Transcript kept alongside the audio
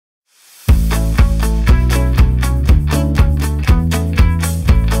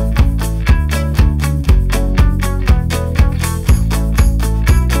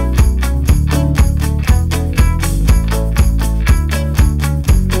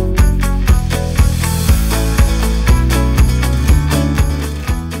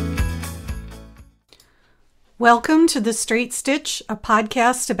Welcome to The Straight Stitch, a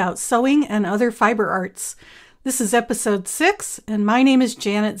podcast about sewing and other fiber arts. This is episode 6, and my name is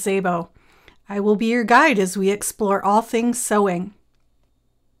Janet Szabo. I will be your guide as we explore all things sewing.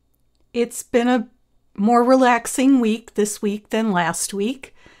 It's been a more relaxing week this week than last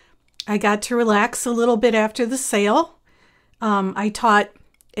week. I got to relax a little bit after the sale. I taught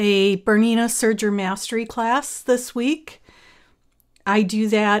a Bernina Serger mastery class this week. I do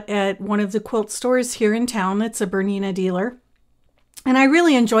that at one of the quilt stores here in town. It's a Bernina dealer. And I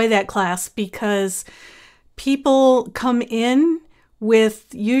really enjoy that class because people come in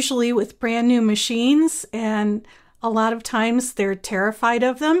usually with brand new machines, and a lot of times they're terrified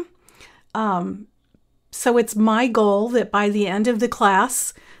of them. So it's my goal that by the end of the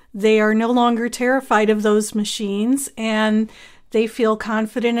class, they are no longer terrified of those machines and they feel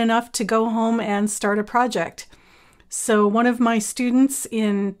confident enough to go home and start a project. So one of my students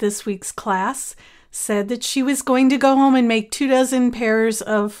in this week's class said that she was going to go home and make 24 pairs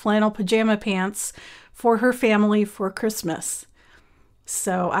of flannel pajama pants for her family for Christmas.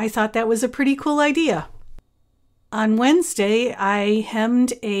 So I thought that was a pretty cool idea. On Wednesday, I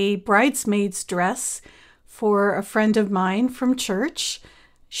hemmed a bridesmaid's dress for a friend of mine from church.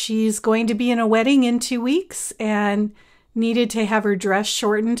 She's going to be in a wedding in 2 weeks and needed to have her dress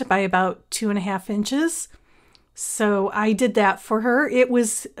shortened by about 2.5 inches. So I did that for her. It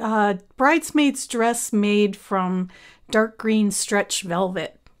was a bridesmaid's dress made from dark green stretch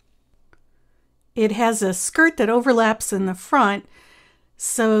velvet. It has a skirt that overlaps in the front.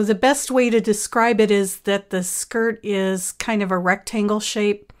 So the best way to describe it is that the skirt is kind of a rectangle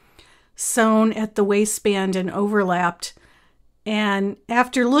shape, sewn at the waistband and overlapped. And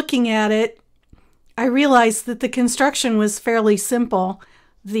after looking at it, I realized that the construction was fairly simple.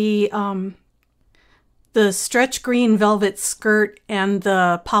 The stretch green velvet skirt and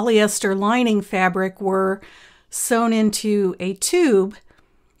the polyester lining fabric were sewn into a tube.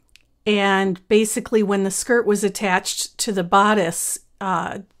 And basically when the skirt was attached to the bodice,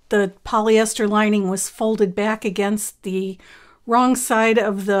 the polyester lining was folded back against the wrong side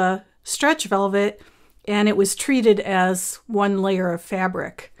of the stretch velvet, and it was treated as one layer of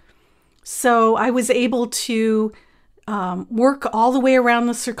fabric. So I was able to work all the way around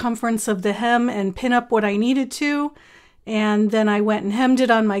the circumference of the hem and pin up what I needed to. And then I went and hemmed it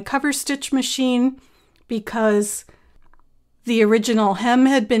on my cover stitch machine because the original hem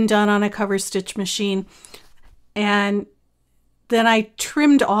had been done on a cover stitch machine. And then I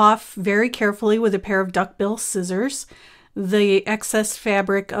trimmed off very carefully with a pair of duckbill scissors the excess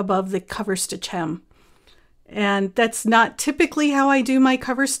fabric above the cover stitch hem. And that's not typically how I do my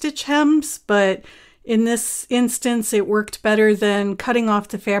cover stitch hems, but in this instance, it worked better than cutting off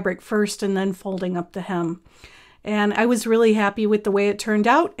the fabric first and then folding up the hem. And I was really happy with the way it turned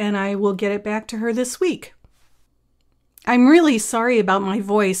out, and I will get it back to her this week. I'm really sorry about my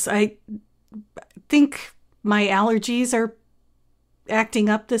voice. I think my allergies are acting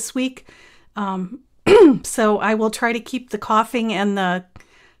up this week. So I will try to keep the coughing and the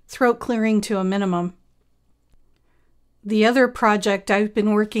throat clearing to a minimum. The other project I've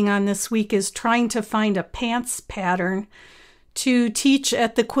been working on this week is trying to find a pants pattern to teach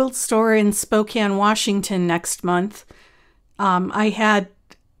at the quilt store in Spokane, Washington next month. I had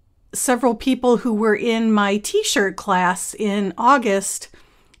several people who were in my t-shirt class in August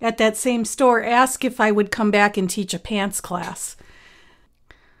at that same store ask if I would come back and teach a pants class.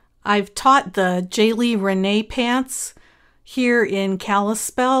 I've taught the J. Lee Renee pants here in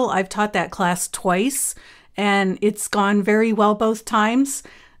Kalispell. I've taught that class twice, and it's gone very well both times.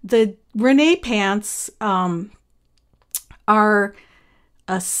 The Renee pants are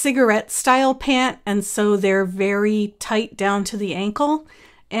a cigarette style pant, and so they're very tight down to the ankle.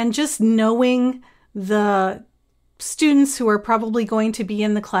 And just knowing the students who are probably going to be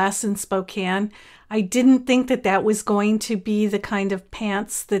in the class in Spokane, I didn't think that that was going to be the kind of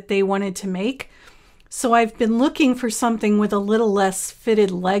pants that they wanted to make. So I've been looking for something with a little less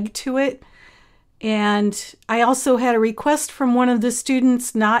fitted leg to it. And I also had a request from one of the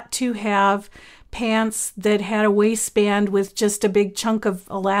students not to have pants that had a waistband with just a big chunk of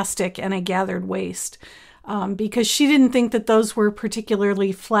elastic and a gathered waist, because she didn't think that those were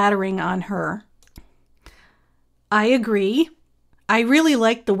particularly flattering on her. I agree. I really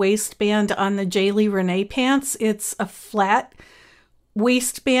like the waistband on the J. Lee Renee pants. It's a flat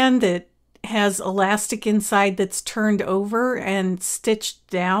waistband that has elastic inside that's turned over and stitched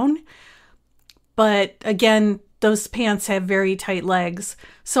down. But again, those pants have very tight legs.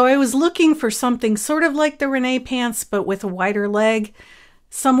 So I was looking for something sort of like the Renee pants, but with a wider leg.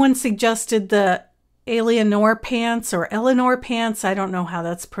 Someone suggested the Eleanor pants or Eleanor pants. I don't know how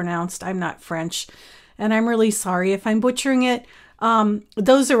that's pronounced. I'm not French. and I'm really sorry if I'm butchering it.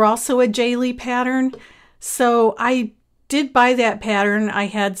 Those are also a J-Lee pattern. So I did buy that pattern. I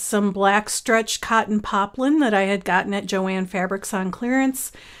had some black stretch cotton poplin that I had gotten at Joann Fabrics on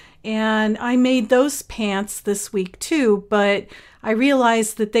clearance, and I made those pants this week too, but I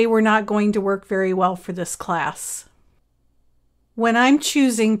realized that they were not going to work very well for this class. When I'm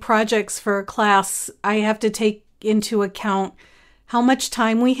choosing projects for a class, I have to take into account how much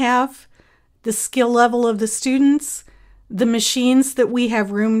time we have, the skill level of the students, the machines that we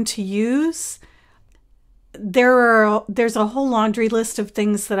have room to use. There's a whole laundry list of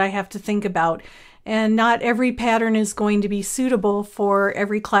things that I have to think about, and not every pattern is going to be suitable for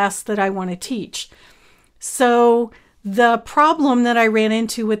every class that I want to teach. So the problem that I ran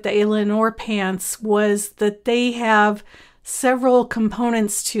into with the Eleanor pants was that they have several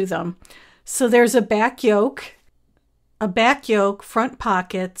components to them. So there's a back yoke, front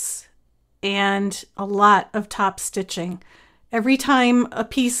pockets, and a lot of top stitching. Every time a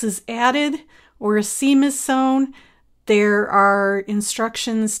piece is added or a seam is sewn, there are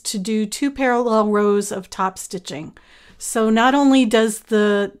instructions to do 2 parallel rows of top stitching. So not only does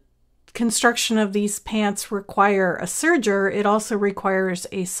the construction of these pants require a serger, it also requires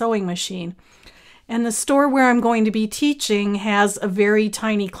a sewing machine. And the store where I'm going to be teaching has a very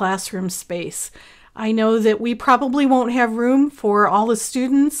tiny classroom space. I know that we probably won't have room for all the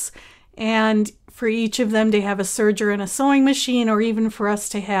students and for each of them to have a serger and a sewing machine, or even for us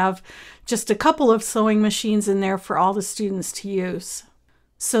to have just a couple of sewing machines in there for all the students to use.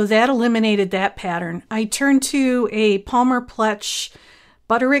 So that eliminated that pattern. I turned to a Palmer Pletch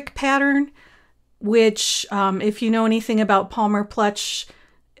Butterick pattern, which if you know anything about Palmer Pletch,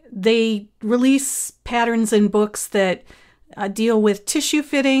 they release patterns in books that deal with tissue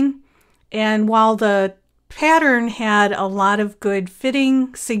fitting. And while the pattern had a lot of good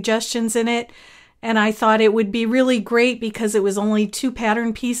fitting suggestions in it, and I thought it would be really great because it was only 2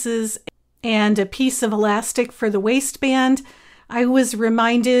 pattern pieces and a piece of elastic for the waistband, I was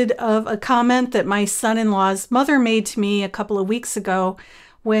reminded of a comment that my son-in-law's mother made to me a couple of weeks ago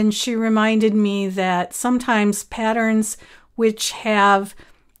when she reminded me that sometimes patterns which have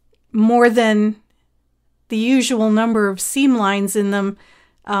more than the usual number of seam lines in them,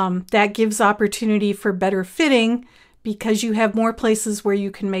 that gives opportunity for better fitting because you have more places where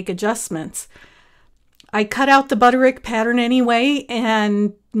you can make adjustments. I cut out the Butterick pattern anyway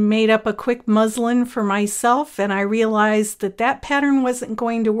and made up a quick muslin for myself, and I realized that that pattern wasn't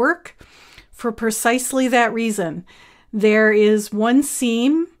going to work for precisely that reason. There is one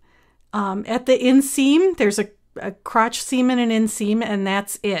seam at the inseam. There's a crotch seam and an inseam, and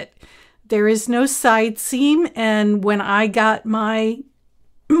that's it. There is no side seam, and when I got my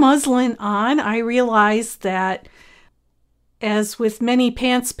muslin on, I realized that, as with many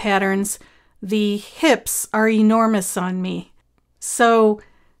pants patterns, the hips are enormous on me. So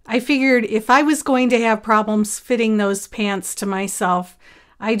I figured if I was going to have problems fitting those pants to myself,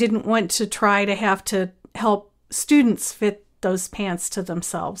 I didn't want to try to have to help students fit those pants to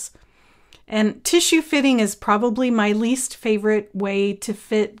themselves. And tissue fitting is probably my least favorite way to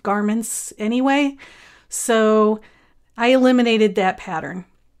fit garments anyway, so I eliminated that pattern.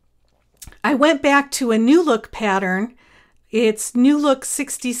 I went back to a New Look pattern. It's New Look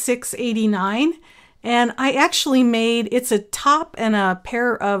 6689, and I actually it's a top and a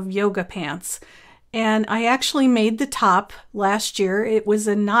pair of yoga pants. And I actually made the top last year. It was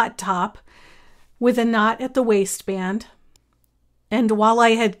a knot top with a knot at the waistband. And while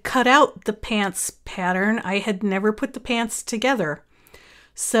I had cut out the pants pattern, I had never put the pants together.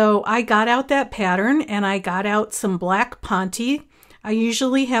 So I got out that pattern and I got out some black ponte. I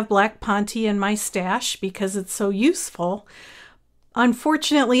usually have black ponte in my stash because it's so useful.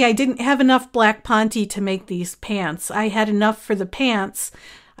 Unfortunately, I didn't have enough black ponte to make these pants. I had enough for the pants.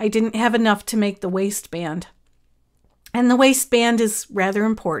 I didn't have enough to make the waistband. And the waistband is rather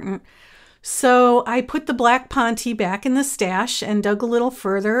important. So I put the black ponte back in the stash and dug a little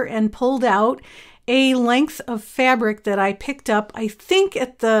further and pulled out a length of fabric that I picked up, I think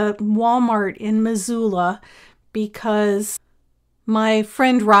at the Walmart in Missoula, because my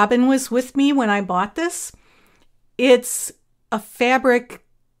friend Robin was with me when I bought this. It's a fabric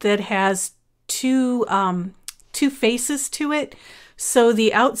that has two faces to it. So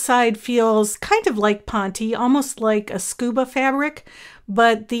the outside feels kind of like ponte, almost like a scuba fabric,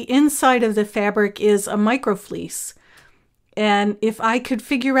 but the inside of the fabric is a microfleece. And if I could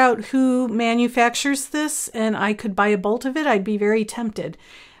figure out who manufactures this and I could buy a bolt of it, I'd be very tempted.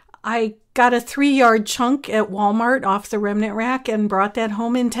 I got a 3-yard chunk at Walmart off the remnant rack and brought that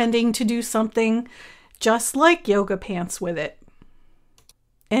home intending to do something just like yoga pants with it.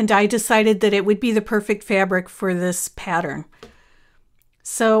 and I decided that it would be the perfect fabric for this pattern.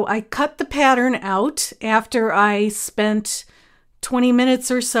 So I cut the pattern out after I spent 20 minutes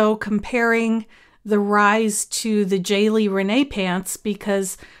or so comparing the rise to the J. Lee Renee pants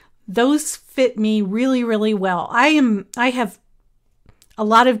because those fit me really, really well. I have a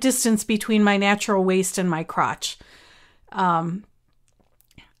lot of distance between my natural waist and my crotch.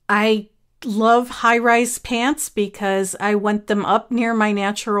 I love high-rise pants because I want them up near my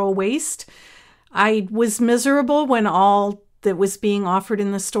natural waist. I was miserable when all that was being offered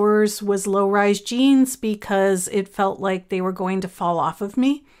in the stores was low-rise jeans because it felt like they were going to fall off of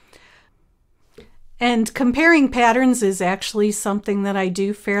me. And comparing patterns is actually something that I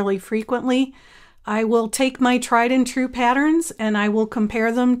do fairly frequently. I will take my tried and true patterns and I will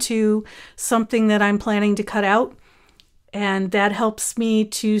compare them to something that I'm planning to cut out. And that helps me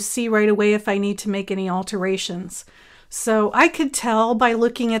to see right away if I need to make any alterations. So I could tell by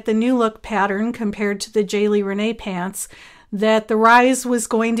looking at the New Look pattern compared to the J. Lee Renee pants that the rise was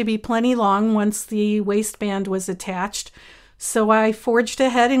going to be plenty long once the waistband was attached. So I forged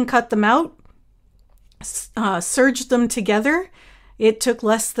ahead and cut them out, serged them together. It took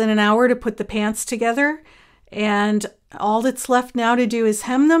less than an hour to put the pants together, and all that's left now to do is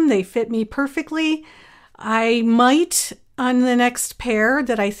hem them. They fit me perfectly. I might, on the next pair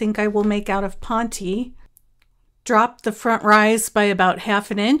that I think I will make out of Ponte, drop the front rise by about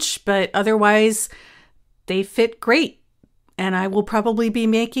 1/2 inch, but otherwise they fit great. And I will probably be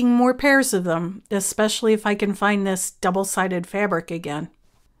making more pairs of them, especially if I can find this double-sided fabric again.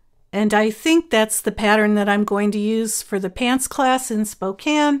 And I think that's the pattern that I'm going to use for the pants class in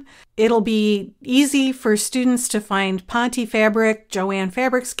Spokane. It'll be easy for students to find Ponte fabric. Joann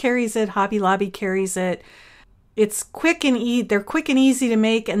Fabrics carries it. Hobby Lobby carries it. It's quick and they're quick and easy to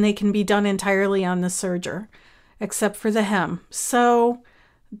make, and they can be done entirely on the serger, except for the hem. So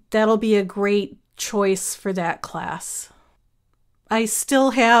that'll be a great choice for that class. I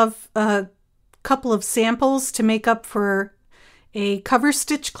still have a couple of samples to make up for a cover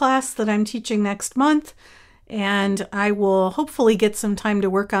stitch class that I'm teaching next month, and I will hopefully get some time to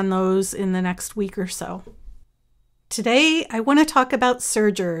work on those in the next week or so. Today, I want to talk about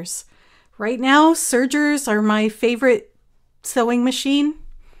sergers. Right now, sergers are my favorite sewing machine.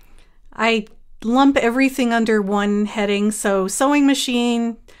 I lump everything under one heading, so sewing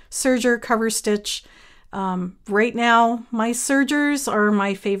machine, serger, cover stitch. Right now, my sergers are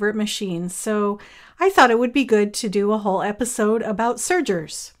my favorite machines, so I thought it would be good to do a whole episode about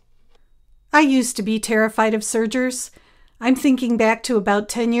sergers. I used to be terrified of sergers. I'm thinking back to about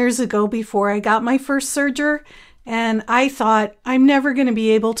 10 years ago before I got my first serger, and I thought, I'm never going to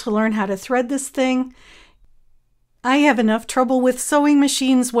be able to learn how to thread this thing. I have enough trouble with sewing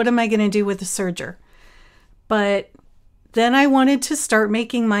machines. What am I going to do with a serger? But then I wanted to start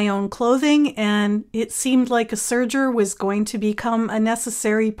making my own clothing, and it seemed like a serger was going to become a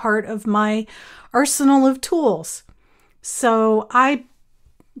necessary part of my arsenal of tools. So I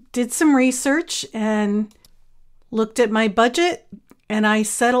did some research and looked at my budget, and I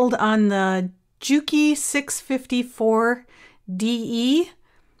settled on the Juki 654 DE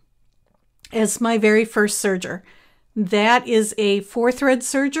as my very first serger. That is a 4-thread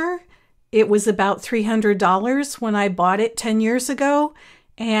serger. It was about $300 when I bought it 10 years ago,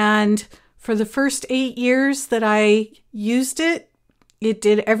 and for the first 8 years that I used it, it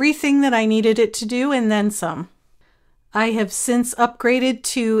did everything that I needed it to do and then some. I have since upgraded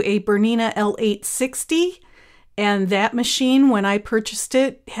to a Bernina L860, and that machine, when I purchased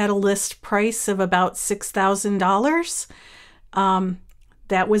it, had a list price of about $6,000.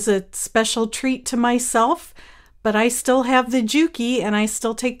 That was a special treat to myself. But I still have the Juki, and I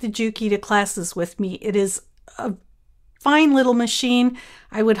still take the Juki to classes with me. It is a fine little machine.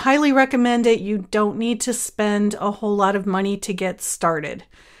 I would highly recommend it. You don't need to spend a whole lot of money to get started.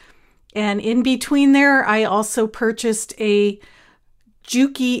 And in between there, I also purchased a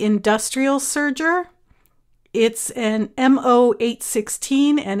Juki industrial serger. It's an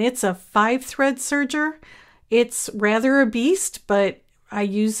MO816, and it's a 5-thread serger. It's rather a beast, but I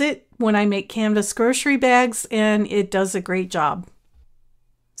use it when I make canvas grocery bags, and it does a great job.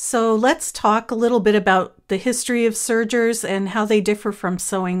 So let's talk a little bit about the history of sergers and how they differ from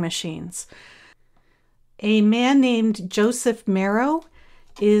sewing machines. A man named Joseph Marrow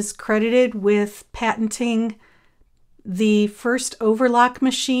is credited with patenting the first overlock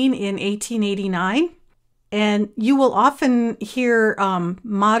machine in 1889. And you will often hear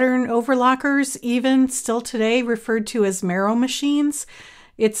modern overlockers, even still today, referred to as Marrow machines.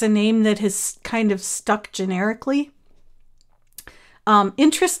 It's a name that has kind of stuck generically.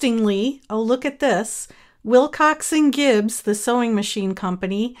 Interestingly, oh, look at this. Wilcox and Gibbs, the sewing machine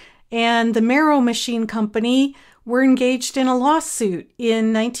company, and the Marrow Machine Company were engaged in a lawsuit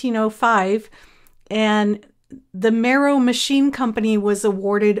in 1905, and the Marrow Machine Company was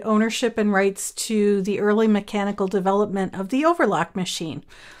awarded ownership and rights to the early mechanical development of the overlock machine.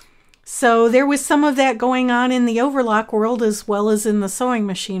 So there was some of that going on in the overlock world as well as in the sewing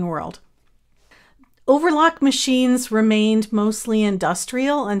machine world. Overlock machines remained mostly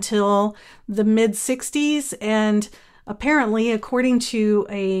industrial until the mid-60s, and apparently, according to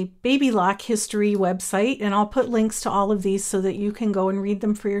a baby lock history website, and I'll put links to all of these so that you can go and read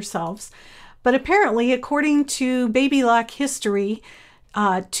them for yourselves, but apparently, according to baby lock history,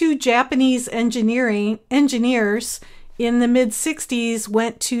 two Japanese engineers in the mid-60s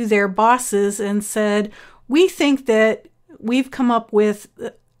went to their bosses and said, "We think that we've come up with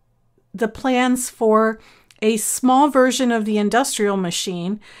the plans for a small version of the industrial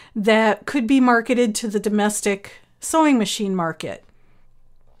machine that could be marketed to the domestic sewing machine market."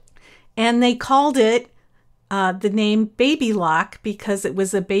 And they called it the name Baby Lock because it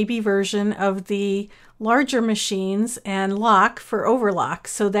was a baby version of the larger machines, and lock for overlock.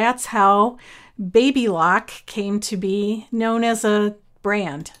 So that's how Baby Lock came to be known as a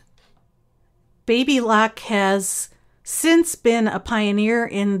brand. Baby Lock has since been a pioneer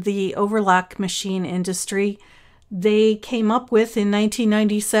in the overlock machine industry. They came up with, in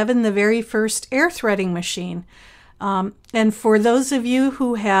 1997, the very first air threading machine. And for those of you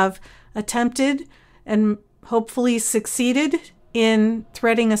who have attempted and hopefully succeeded in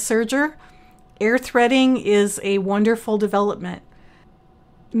threading a serger, air threading is a wonderful development.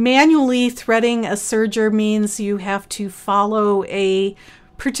 Manually threading a serger means you have to follow a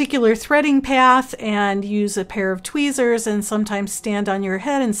particular threading path and use a pair of tweezers and sometimes stand on your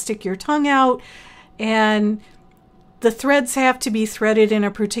head and stick your tongue out, and the threads have to be threaded in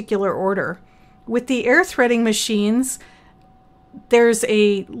a particular order. With the air threading machines, there's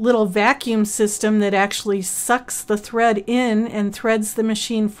a little vacuum system that actually sucks the thread in and threads the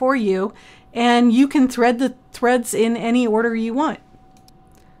machine for you, and you can thread the threads in any order you want.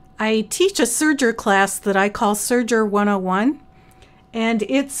 I teach a serger class that I call Serger 101, and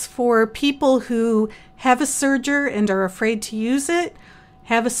it's for people who have a serger and are afraid to use it,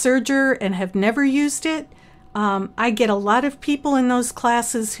 have a serger and have never used it. I get a lot of people in those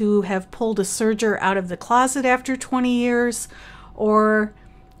classes who have pulled a serger out of the closet after 20 years, or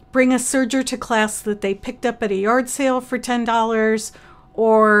bring a serger to class that they picked up at a yard sale for $10,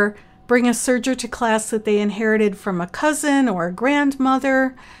 or bring a serger to class that they inherited from a cousin or a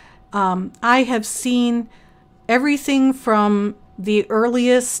grandmother. I have seen everything from the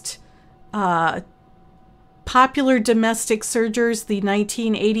earliest popular domestic sergers, the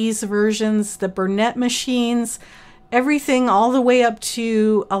 1980s versions, the Burnett machines, everything all the way up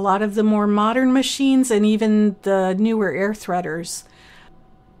to a lot of the more modern machines and even the newer air threaders.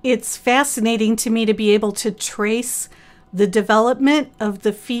 It's fascinating to me to be able to trace the development of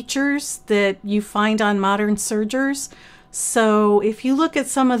the features that you find on modern sergers. So if you look at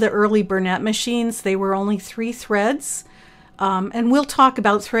some of the early Burnett machines, they were only 3 threads. And we'll talk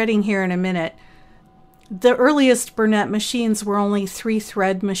about threading here in a minute. The earliest Burnett machines were only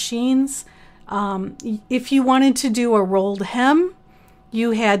 3-thread machines. If you wanted to do a rolled hem,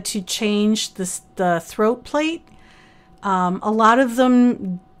 you had to change the throat plate. A lot of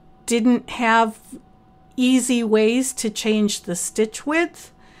them didn't have easy ways to change the stitch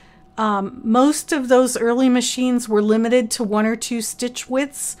width. Most of those early machines were limited to 1 or 2 stitch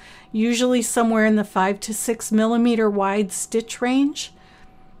widths, usually somewhere in the 5 to 6 millimeter wide stitch range.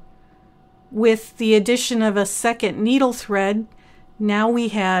 With the addition of a second needle thread, now we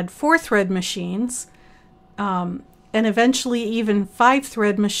had 4-thread machines, and eventually even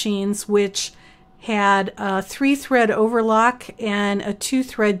 5-thread machines, which had a 3-thread overlock and a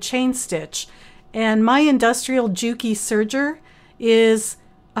 2-thread chain stitch. And my industrial Juki serger is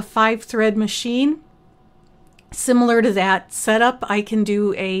a 5-thread machine. Similar to that setup, I can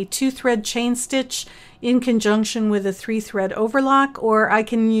do a 2-thread chain stitch in conjunction with a 3-thread overlock, or I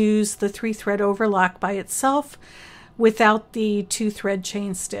can use the 3-thread overlock by itself without the 2-thread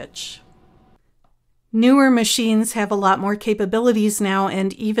chain stitch. Newer machines have a lot more capabilities now,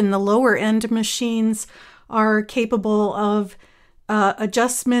 and even the lower end machines are capable of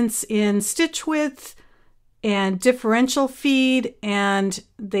adjustments in stitch width and differential feed, and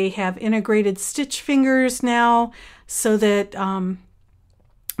they have integrated stitch fingers now so that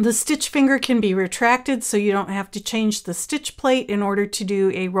the stitch finger can be retracted so you don't have to change the stitch plate in order to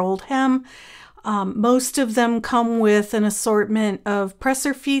do a rolled hem. Most of them come with an assortment of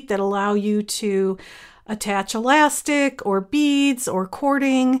presser feet that allow you to attach elastic or beads or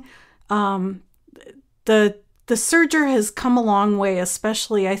cording. The serger has come a long way,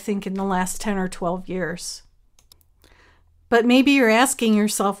 especially I think in the last 10 or 12 years. But maybe you're asking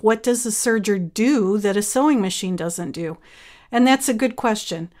yourself, what does a serger do that a sewing machine doesn't do? And that's a good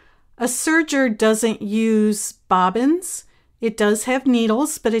question. A serger doesn't use bobbins. It does have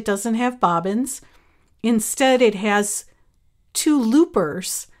needles, but it doesn't have bobbins. Instead, it has two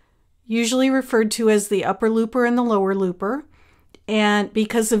loopers, usually referred to as the upper looper and the lower looper, and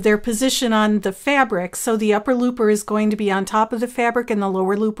because of their position on the fabric. So the upper looper is going to be on top of the fabric and the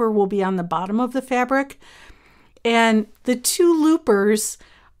lower looper will be on the bottom of the fabric. And the two loopers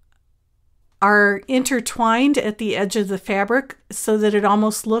are intertwined at the edge of the fabric so that it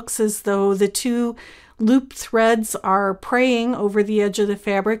almost looks as though the two loop threads are praying over the edge of the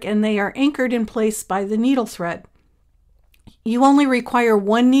fabric, and they are anchored in place by the needle thread. You only require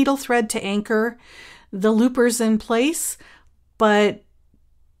one needle thread to anchor the loopers in place, but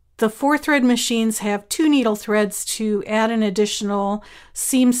the 4-thread machines have 2 needle threads to add an additional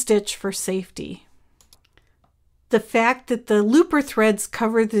seam stitch for safety. The fact that the looper threads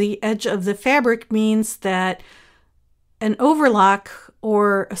cover the edge of the fabric means that an overlock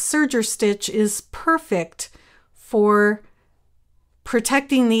or a serger stitch is perfect for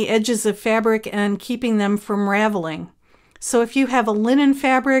protecting the edges of fabric and keeping them from raveling. So if you have a linen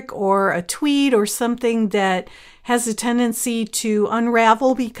fabric or a tweed or something that has a tendency to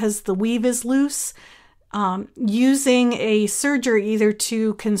unravel because the weave is loose, using a serger either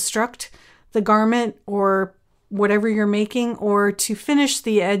to construct the garment or whatever you're making, or to finish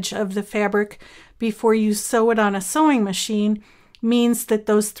the edge of the fabric before you sew it on a sewing machine means that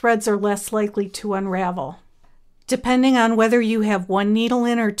those threads are less likely to unravel. Depending on whether you have one needle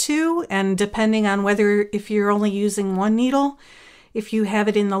in or two, and depending on whether if you're only using one needle, if you have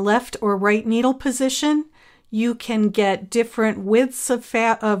it in the left or right needle position, you can get different widths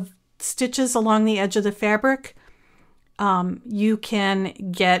of stitches along the edge of the fabric. You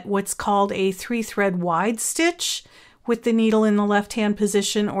can get what's called a 3-thread wide stitch with the needle in the left-hand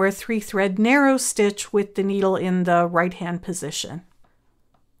position, or a 3-thread narrow stitch with the needle in the right-hand position.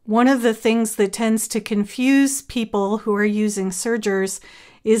 One of the things that tends to confuse people who are using sergers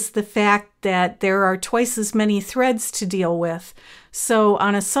is the fact that there are twice as many threads to deal with. So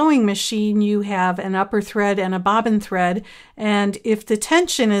on a sewing machine, you have an upper thread and a bobbin thread, and if the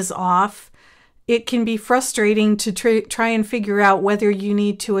tension is off, it can be frustrating to try and figure out whether you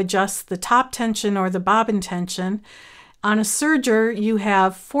need to adjust the top tension or the bobbin tension. On a serger, you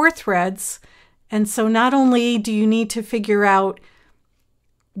have 4 threads, and so not only do you need to figure out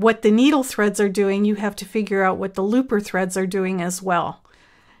what the needle threads are doing, you have to figure out what the looper threads are doing as well.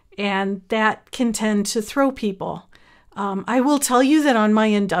 And that can tend to throw people. I will tell you that on my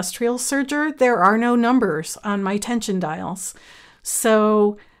industrial serger, there are no numbers on my tension dials.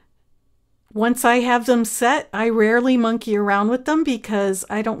 So once I have them set, I rarely monkey around with them because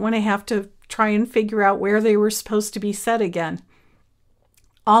I don't want to have to try and figure out where they were supposed to be set again.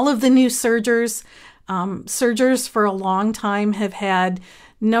 All of the new sergers for a long time have had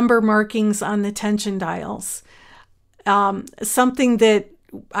number markings on the tension dials. Something that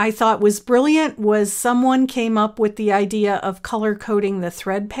I thought was brilliant was someone came up with the idea of color coding the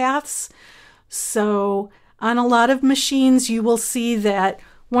thread paths. So on a lot of machines, you will see that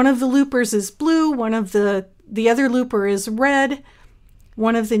one of the loopers is blue, one of the other looper is red,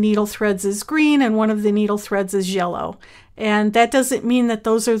 one of the needle threads is green, and one of the needle threads is yellow. And that doesn't mean that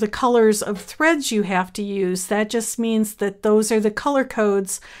those are the colors of threads you have to use. That just means that those are the color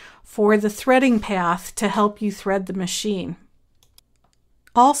codes for the threading path to help you thread the machine.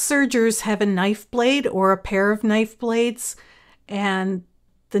 All sergers have a knife blade or a pair of knife blades, and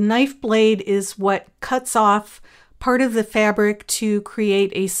the knife blade is what cuts off part of the fabric to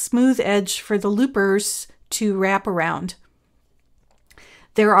create a smooth edge for the loopers to wrap around.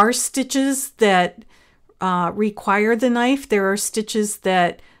 There are stitches that require the knife. There are stitches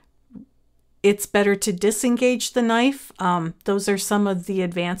that it's better to disengage the knife. Those are some of the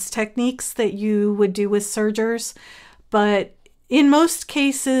advanced techniques that you would do with sergers. But in most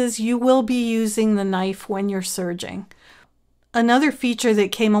cases, you will be using the knife when you're serging. Another feature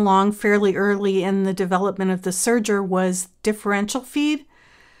that came along fairly early in the development of the serger was differential feed.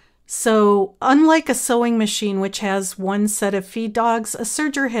 So unlike a sewing machine, which has one set of feed dogs, a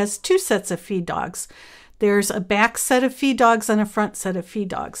serger has 2 sets of feed dogs. There's a back set of feed dogs and a front set of feed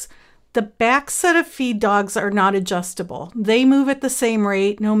dogs. The back set of feed dogs are not adjustable. They move at the same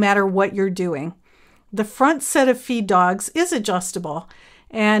rate no matter what you're doing. The front set of feed dogs is adjustable,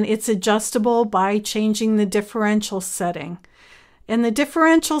 and it's adjustable by changing the differential setting. And the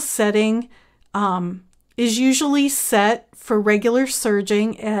differential setting is usually set for regular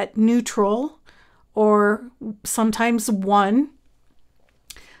serging at neutral or sometimes one.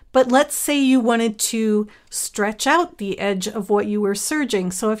 But let's say you wanted to stretch out the edge of what you were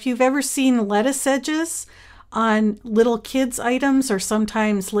serging. So if you've ever seen lettuce edges on little kids' items or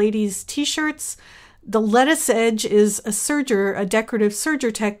sometimes ladies' t-shirts, the lettuce edge is a serger, a decorative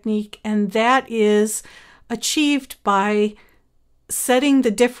serger technique, and that is achieved by setting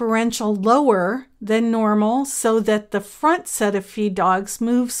the differential lower than normal so that the front set of feed dogs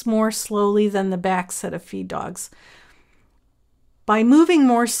moves more slowly than the back set of feed dogs. By moving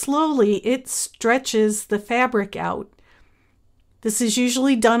more slowly, it stretches the fabric out. This is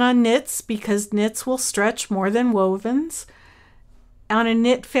usually done on knits because knits will stretch more than wovens. On a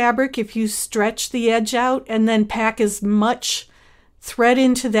knit fabric, if you stretch the edge out and then pack as much thread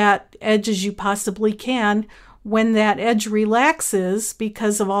into that edge as you possibly can, when that edge relaxes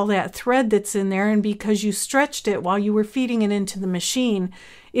because of all that thread that's in there and because you stretched it while you were feeding it into the machine,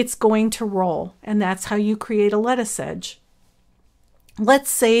 it's going to roll, and that's how you create a lettuce edge.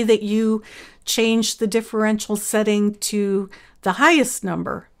 Let's say that you change the differential setting to the highest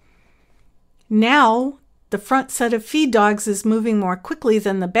number. Now, the front set of feed dogs is moving more quickly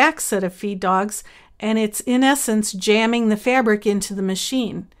than the back set of feed dogs, and it's in essence jamming the fabric into the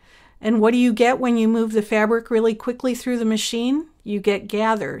machine. And what do you get when you move the fabric really quickly through the machine? You get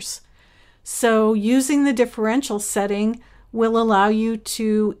gathers. So using the differential setting will allow you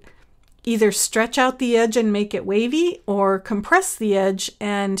to either stretch out the edge and make it wavy or compress the edge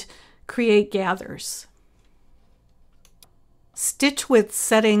and create gathers. Stitch width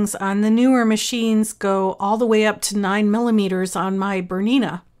settings on the newer machines go all the way up to 9 millimeters on my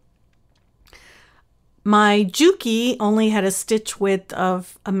Bernina. My Juki only had a stitch width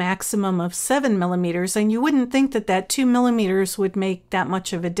of a maximum of 7 millimeters, and you wouldn't think that that 2 millimeters would make that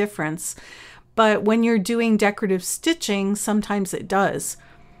much of a difference. But when you're doing decorative stitching, sometimes it does.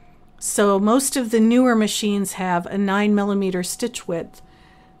 So most of the newer machines have a 9 millimeter stitch width.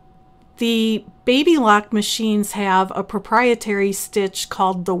 The baby lock machines have a proprietary stitch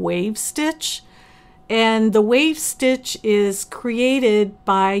called the wave stitch. And the wave stitch is created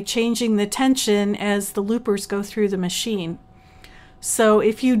by changing the tension as the loopers go through the machine. So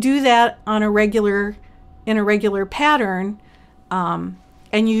if you do that in a regular pattern, and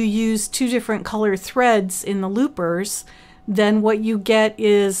you use 2 different color threads in the loopers, then what you get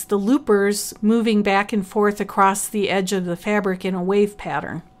is the loopers moving back and forth across the edge of the fabric in a wave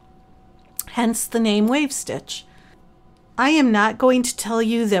pattern. Hence the name wave stitch. I am not going to tell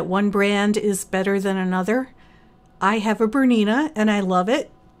you that one brand is better than another. I have a Bernina and I love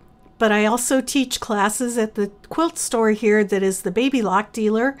it, but I also teach classes at the quilt store here that is the baby lock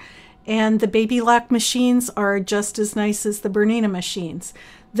dealer, and the baby lock machines are just as nice as the Bernina machines.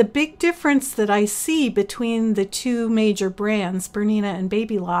 The big difference that I see between the 2 major brands, Bernina and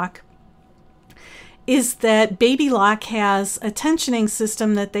Baby Lock, is that Baby Lock has a tensioning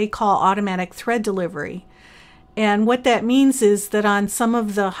system that they call automatic thread delivery. And what that means is that on some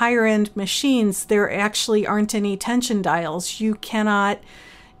of the higher end machines, there actually aren't any tension dials. You cannot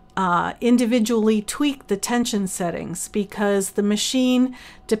individually tweak the tension settings because the machine,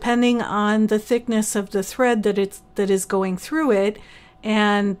 depending on the thickness of the thread that is going through it,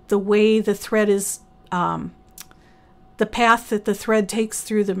 and the way the thread is, the path that the thread takes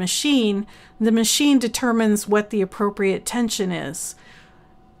through the machine determines what the appropriate tension is.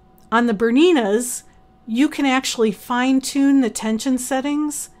 On the Berninas, you can actually fine-tune the tension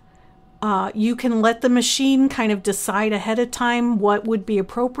settings. You can let the machine kind of decide ahead of time what would be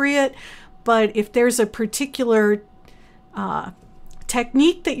appropriate, but if there's a particular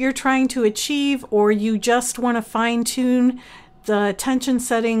technique that you're trying to achieve, or you just want to fine-tune the tension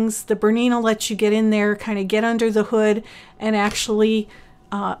settings, the Bernina lets you get in there, kind of get under the hood, and actually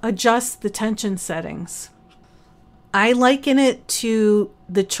adjust the tension settings. I liken it to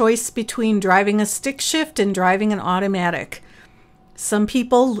the choice between driving a stick shift and driving an automatic. Some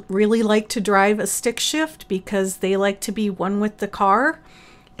people really like to drive a stick shift because they like to be one with the car,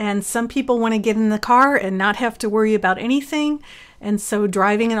 and some people want to get in the car and not have to worry about anything, and so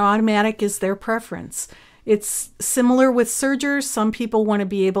driving an automatic is their preference. It's similar with sergers. Some people want to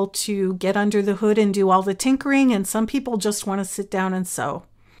be able to get under the hood and do all the tinkering, and some people just want to sit down and sew.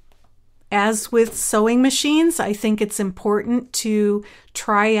 As with sewing machines, I think it's important to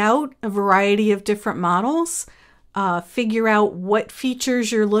try out a variety of different models, figure out what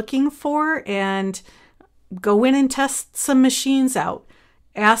features you're looking for, and go in and test some machines out.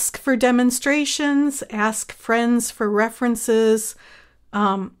 Ask for demonstrations, ask friends for references.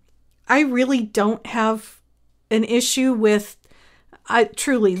 I really don't have an issue with,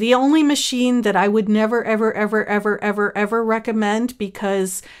 truly, the only machine that I would never, ever, ever, ever, ever, ever recommend,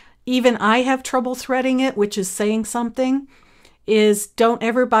 because even I have trouble threading it, which is saying something, is don't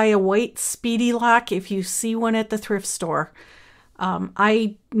ever buy a white Speedy Lock if you see one at the thrift store.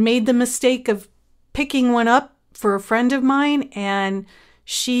 I made the mistake of picking one up for a friend of mine, and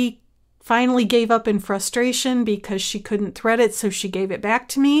she finally gave up in frustration because she couldn't thread it, so she gave it back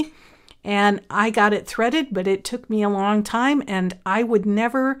to me, and I got it threaded, but it took me a long time, and I would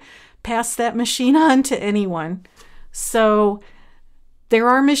never pass that machine on to anyone. So there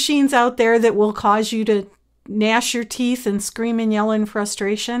are machines out there that will cause you to gnash your teeth and scream and yell in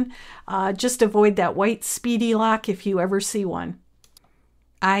frustration. Just avoid that white Speedy Lock if you ever see one.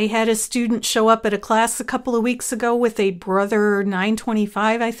 I had a student show up at a class a couple of weeks ago with a Brother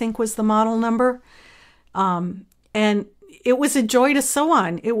 925, I think was the model number. And it was a joy to sew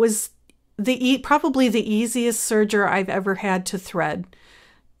on. It was probably the easiest serger I've ever had to thread.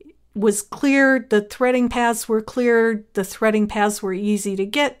 It was clear, the threading paths were clear, the threading paths were easy to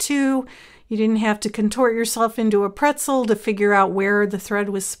get to. You didn't have to contort yourself into a pretzel to figure out where the thread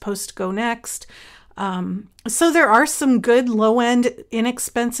was supposed to go next. So there are some good low-end,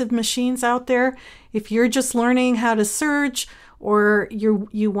 inexpensive machines out there. If you're just learning how to serge, or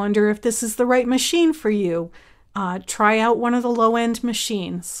you wonder if this is the right machine for you, try out one of the low-end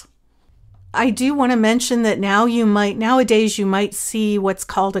machines. I do want to mention that nowadays you might see what's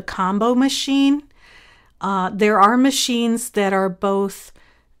called a combo machine. There are machines that are both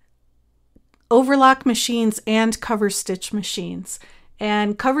overlock machines and cover stitch machines.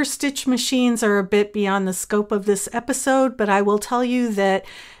 And cover stitch machines are a bit beyond the scope of this episode, but I will tell you that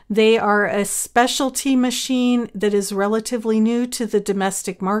they are a specialty machine that is relatively new to the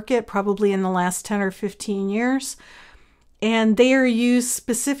domestic market, probably in the last 10 or 15 years. And they are used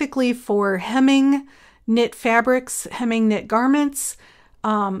specifically for hemming knit fabrics, hemming knit garments.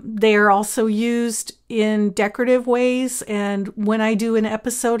 They are also used in decorative ways. And when I do an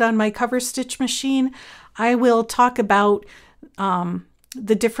episode on my cover stitch machine, I will talk about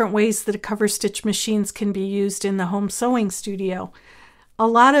the different ways that cover stitch machines can be used in the home sewing studio. A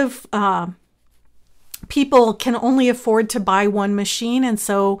lot of people can only afford to buy one machine, and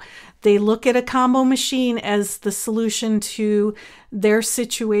so they look at a combo machine as the solution to their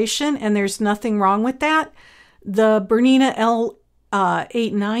situation, and there's nothing wrong with that. The Bernina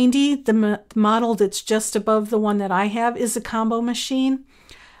L890, the model that's just above the one that I have, is a combo machine.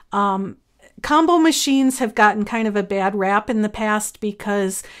 Combo machines have gotten kind of a bad rap in the past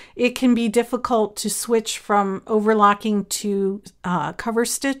because it can be difficult to switch from overlocking to cover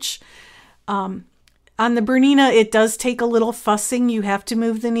stitch. On the Bernina, it does take a little fussing. You have to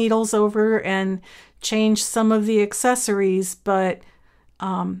move the needles over and change some of the accessories, but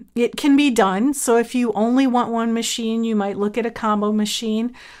it can be done. So if you only want one machine, you might look at a combo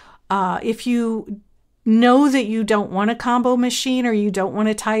machine. If you know that you don't want a combo machine, or you don't want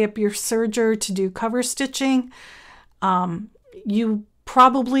to tie up your serger to do cover stitching, you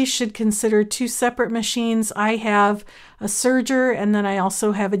probably should consider two separate machines. I have a serger, and then I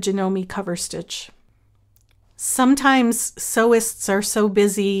also have a Janome cover stitch. Sometimes sewists are so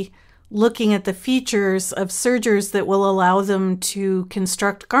busy looking at the features of sergers that will allow them to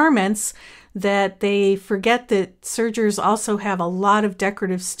construct garments that they forget that sergers also have a lot of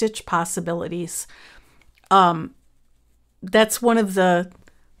decorative stitch possibilities. That's one of the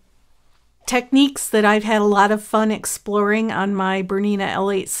techniques that I've had a lot of fun exploring on my Bernina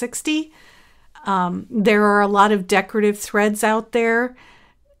L860. There are a lot of decorative threads out there.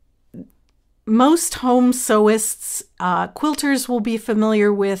 Most home sewists, quilters, will be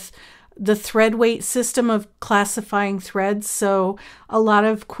familiar with the thread weight system of classifying threads. So a lot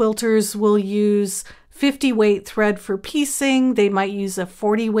of quilters will use 50 weight thread for piecing. They might use a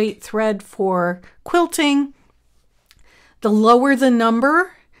 40 weight thread for quilting. The lower the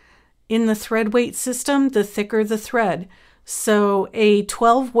number in the thread weight system, the thicker the thread. So a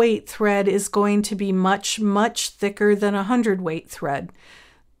 12 weight thread is going to be much, much thicker than a 100 weight thread.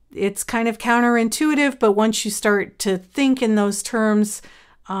 It's kind of counterintuitive, but once you start to think in those terms,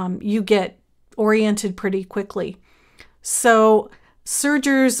 you get oriented pretty quickly. So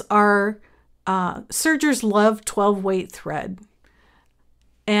sergers love 12 weight thread.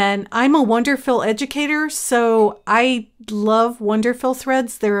 And I'm a Wonderfill educator, so I love Wonderfill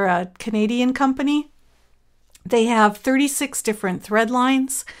threads. They're a Canadian company. They have 36 different thread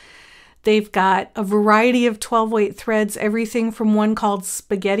lines. They've got a variety of 12 weight threads, everything from one called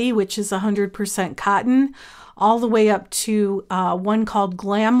Spaghetti, which is 100% cotton, all the way up to one called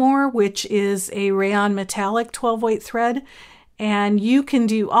Glamour, which is a rayon metallic 12 weight thread. And you can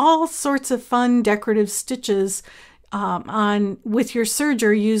do all sorts of fun decorative stitches with your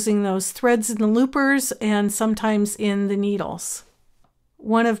serger using those threads in the loopers and sometimes in the needles.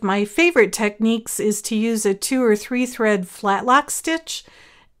 One of my favorite techniques is to use a 2 or 3 thread flat lock stitch.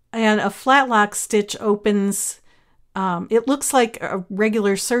 And a flat lock stitch opens, it looks like a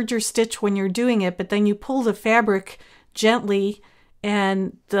regular serger stitch when you're doing it, but then you pull the fabric gently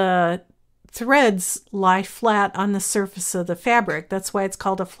and the threads lie flat on the surface of the fabric. That's why it's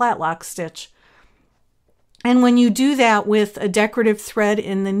called a flat lock stitch. And when you do that with a decorative thread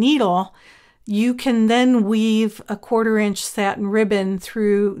in the needle, you can then weave a 1/4 inch satin ribbon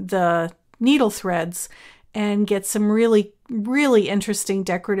through the needle threads and get some really, really interesting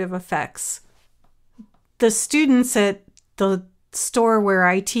decorative effects. The students at the store where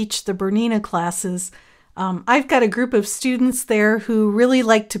I teach the Bernina classes, I've got a group of students there who really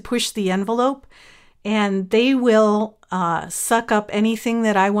like to push the envelope, and they will suck up anything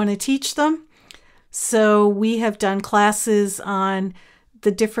that I want to teach them. So we have done classes on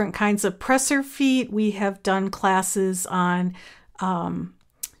the different kinds of presser feet. We have done classes on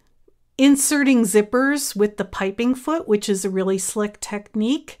inserting zippers with the piping foot, which is a really slick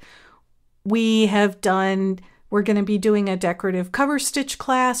technique. We're going to be doing a decorative cover stitch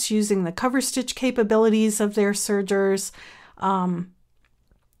class using the cover stitch capabilities of their sergers.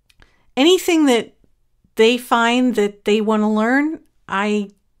 Anything that they find that they want to learn, I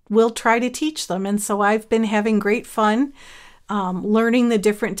will try to teach them. And so I've been having great fun learning the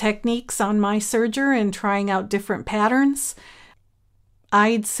different techniques on my serger and trying out different patterns.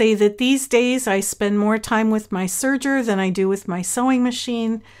 I'd say that these days I spend more time with my serger than I do with my sewing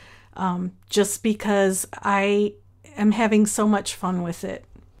machine, just because I am having so much fun with it.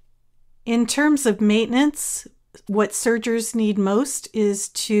 In terms of maintenance, what sergers need most is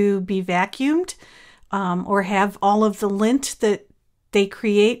to be vacuumed or have all of the lint that they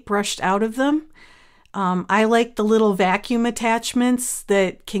create brushed out of them. I like the little vacuum attachments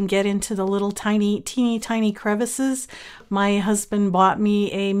that can get into the little teeny tiny crevices. My husband bought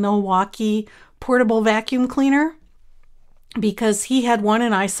me a Milwaukee portable vacuum cleaner because he had one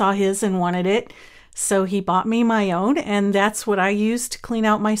and I saw his and wanted it. So he bought me my own, and that's what I use to clean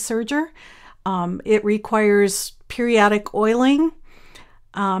out my serger. It requires periodic oiling,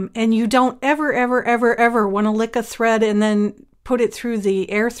 and you don't ever want to lick a thread and then put it through the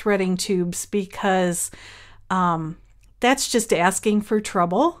air threading tubes, because that's just asking for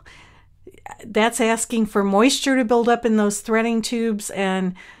trouble. That's asking for moisture to build up in those threading tubes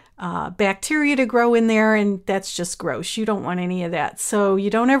and bacteria to grow in there, and that's just gross. You don't want any of that. So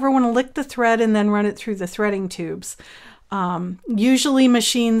you don't ever want to lick the thread and then run it through the threading tubes. Usually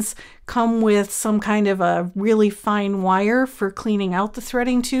machines come with some kind of a really fine wire for cleaning out the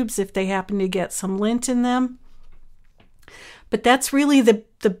threading tubes if they happen to get some lint in them. But that's really the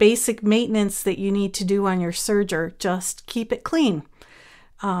basic maintenance that you need to do on your serger. Just keep it clean.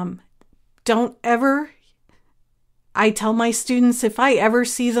 I tell my students, if I ever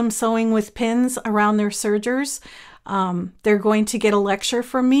see them sewing with pins around their sergers, they're going to get a lecture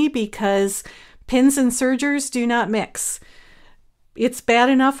from me, because pins and sergers do not mix. It's bad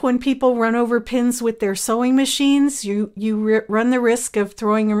enough when people run over pins with their sewing machines. You run the risk of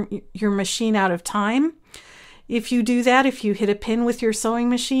throwing your machine out of time. If you do that, if you hit a pin with your sewing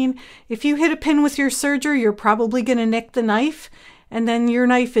machine, if you hit a pin with your serger, you're probably going to nick the knife, and then your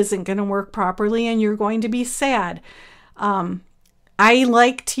knife isn't going to work properly and you're going to be sad. I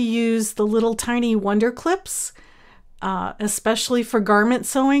like to use the little tiny wonder clips, especially for garment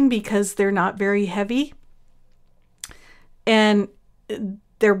sewing, because they're not very heavy. And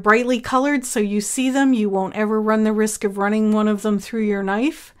they're brightly colored, so you see them. You won't ever run the risk of running one of them through your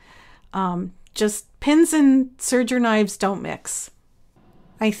knife. Just pins and serger knives don't mix.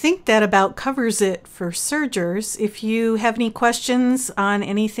 I think that about covers it for sergers. If you have any questions on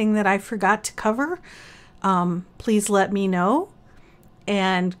anything that I forgot to cover, please let me know.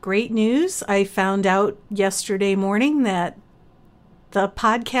 And great news, I found out yesterday morning that the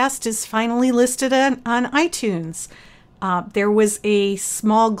podcast is finally listed on iTunes. There was a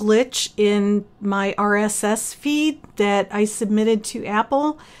small glitch in my RSS feed that I submitted to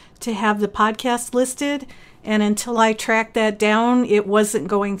Apple to have the podcast listed, and until I tracked that down, it wasn't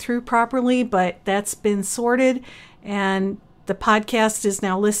going through properly, but that's been sorted, and the podcast is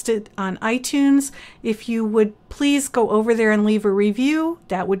now listed on iTunes. If you would please go over there and leave a review,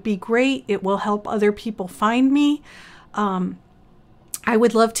 that would be great. It will help other people find me. I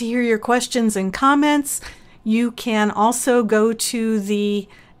would love to hear your questions and comments. You can also go to the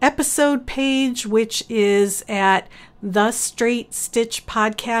episode page, which is at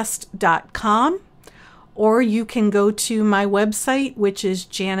thestraightstitchpodcast.com, or you can go to my website, which is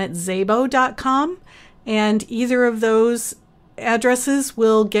janetzabo.com, and either of those addresses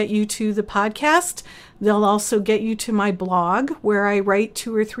will get you to the podcast. They'll also get you to my blog, where I write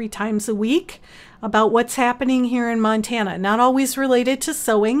 2 or 3 times a week about what's happening here in Montana. Not always related to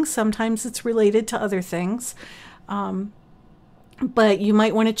sewing. Sometimes it's related to other things. But you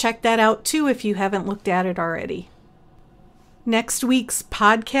might want to check that out too if you haven't looked at it already. Next week's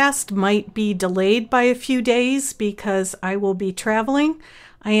podcast might be delayed by a few days because I will be traveling.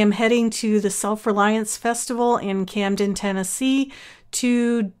 I am heading to the Self-Reliance Festival in Camden, Tennessee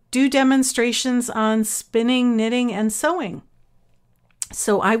to do demonstrations on spinning, knitting, and sewing.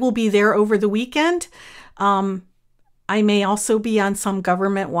 So I will be there over the weekend. I may also be on some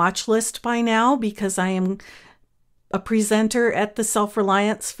government watch list by now because I am a presenter at the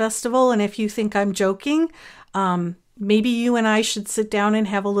Self-Reliance Festival. And if you think I'm joking, maybe you and I should sit down and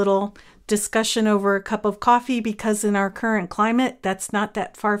have a little discussion over a cup of coffee, because in our current climate, that's not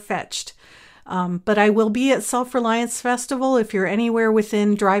that far-fetched. But I will be at Self-Reliance Festival. If you're anywhere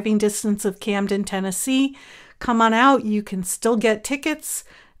within driving distance of Camden, Tennessee, come on out. You can still get tickets.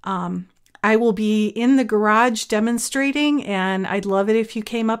 I will be in the garage demonstrating, and I'd love it if you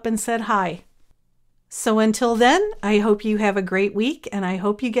came up and said hi. So until then, I hope you have a great week, and I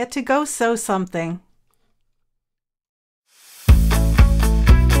hope you get to go sew something.